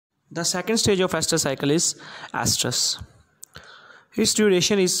The second stage of estrus cycle is estrus. Its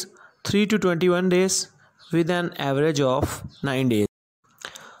duration is 3 to 21 days with an average of 9 days.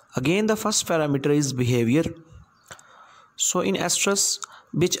 Again, the first parameter is behavior. So in estrus,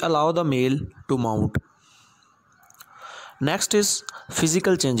 which allow the male to mount. Next is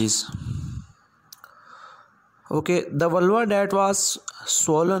physical changes. Okay, the vulva that was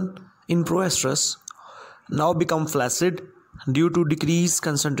swollen in proestrus now become flaccid due to decreased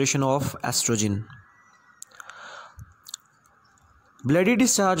concentration of estrogen. Bloody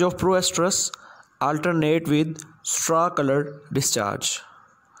discharge of proestrus alternate with straw-colored discharge.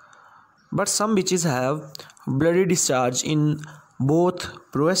 But some bitches have bloody discharge in both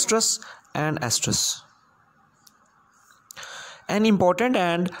proestrus and estrus. An important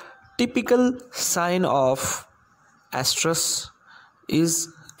and typical sign of estrus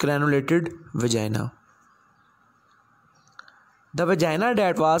is granulated vagina. The vagina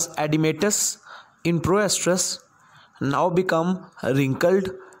that was edematous in proestrus now become wrinkled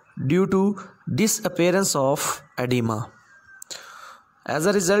due to disappearance of edema as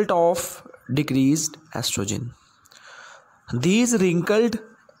a result of decreased estrogen. These wrinkled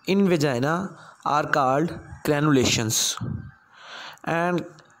in vagina are called granulations, and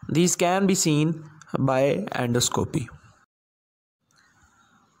these can be seen by endoscopy.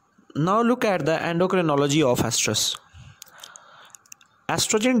 Now look at the endocrinology of estrus.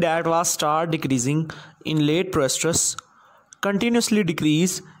 Estrogen that was start decreasing in late proestrus continuously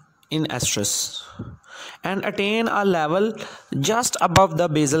decrease in estrus and attain a level just above the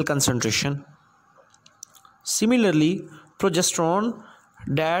basal concentration. Similarly, progesterone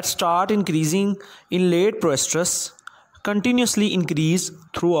that start increasing in late proestrus continuously increase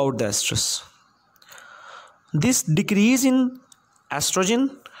throughout the estrus. This decrease in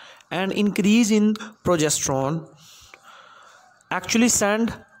estrogen and increase in progesterone actually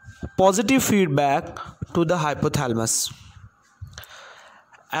send positive feedback to the hypothalamus.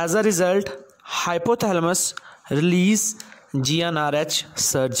 As a result, hypothalamus release GnRH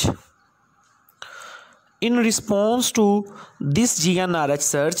surge. In response to this GnRH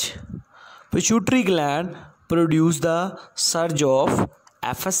surge, pituitary gland produce the surge of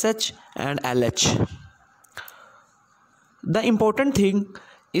FSH and LH. The important thing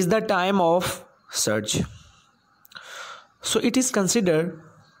is the time of surge. So it is considered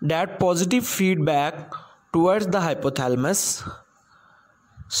that positive feedback towards the hypothalamus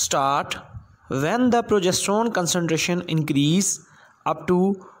start when the progesterone concentration increase up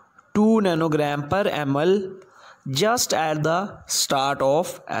to 2 nanogram per ml just at the start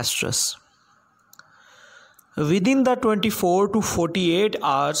of estrus. Within the 24 to 48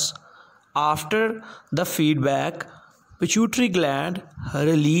 hours after the feedback, pituitary gland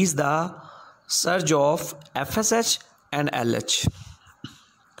release the surge of FSH and LH.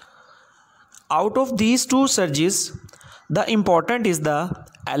 Out of these two surges, the important is the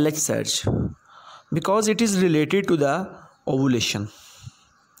LH surge because it is related to the ovulation.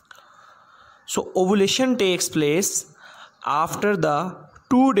 So ovulation takes place after the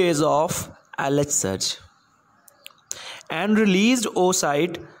 2 days of LH surge, and released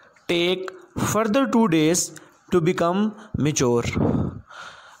oocyte take further 2 days to become mature,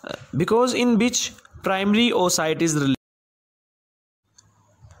 because in which primary oocyte is released.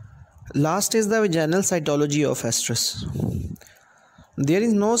 Last is the vaginal cytology of estrus. There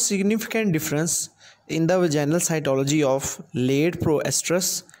is no significant difference in the vaginal cytology of late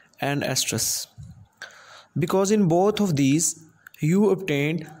proestrus and estrus, because in both of these you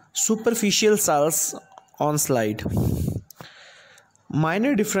obtained superficial cells on slide.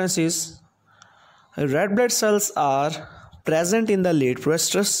 Minor difference is red blood cells are present in the late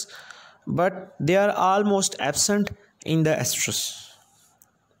proestrus, but they are almost absent in the estrus.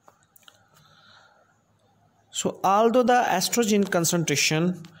 So although the estrogen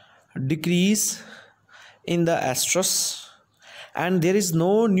concentration decrease in the estrus and there is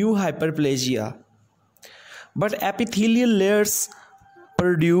no new hyperplasia, but epithelial layers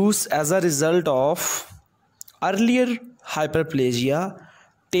produced as a result of earlier hyperplasia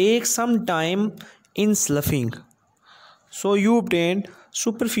take some time in sloughing. So you obtain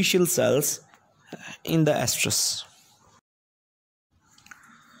superficial cells in the estrus.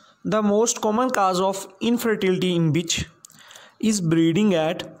 The most common cause of infertility in bitch is breeding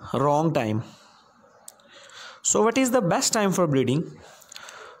at wrong time. So what is the best time for breeding?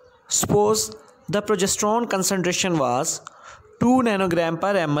 Suppose the progesterone concentration was 2 nanogram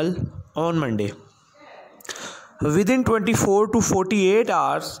per ml on Monday. Within 24 to 48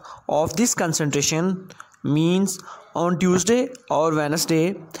 hours of this concentration means on Tuesday or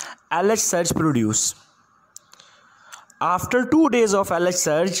Wednesday, LH surge produce. After 2 days of LH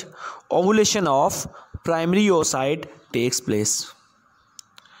surge, ovulation of primary oocyte takes place.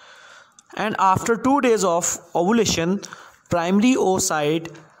 And after 2 days of ovulation, primary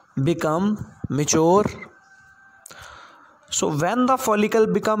oocyte become mature. So when the follicle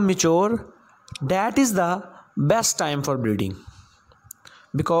become mature, that is the best time for breeding,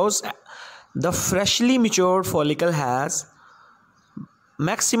 because the freshly matured follicle has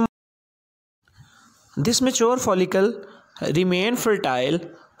maximum. This mature follicle remain fertile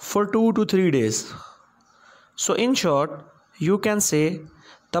for 2 to 3 days. So in short, you can say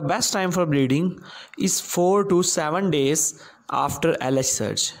the best time for breeding is 4 to 7 days after LH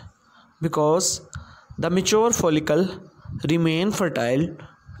surge, because the mature follicle remain fertile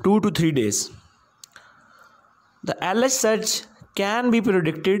 2 to 3 days. The LH surge can be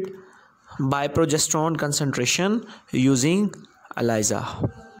predicted by progesterone concentration using ELISA.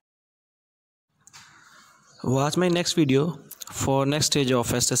 Watch my next video for next stage of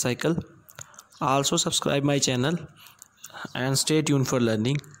Estrous cycle. Also subscribe my channel and stay tuned for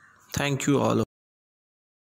learning. Thank you all.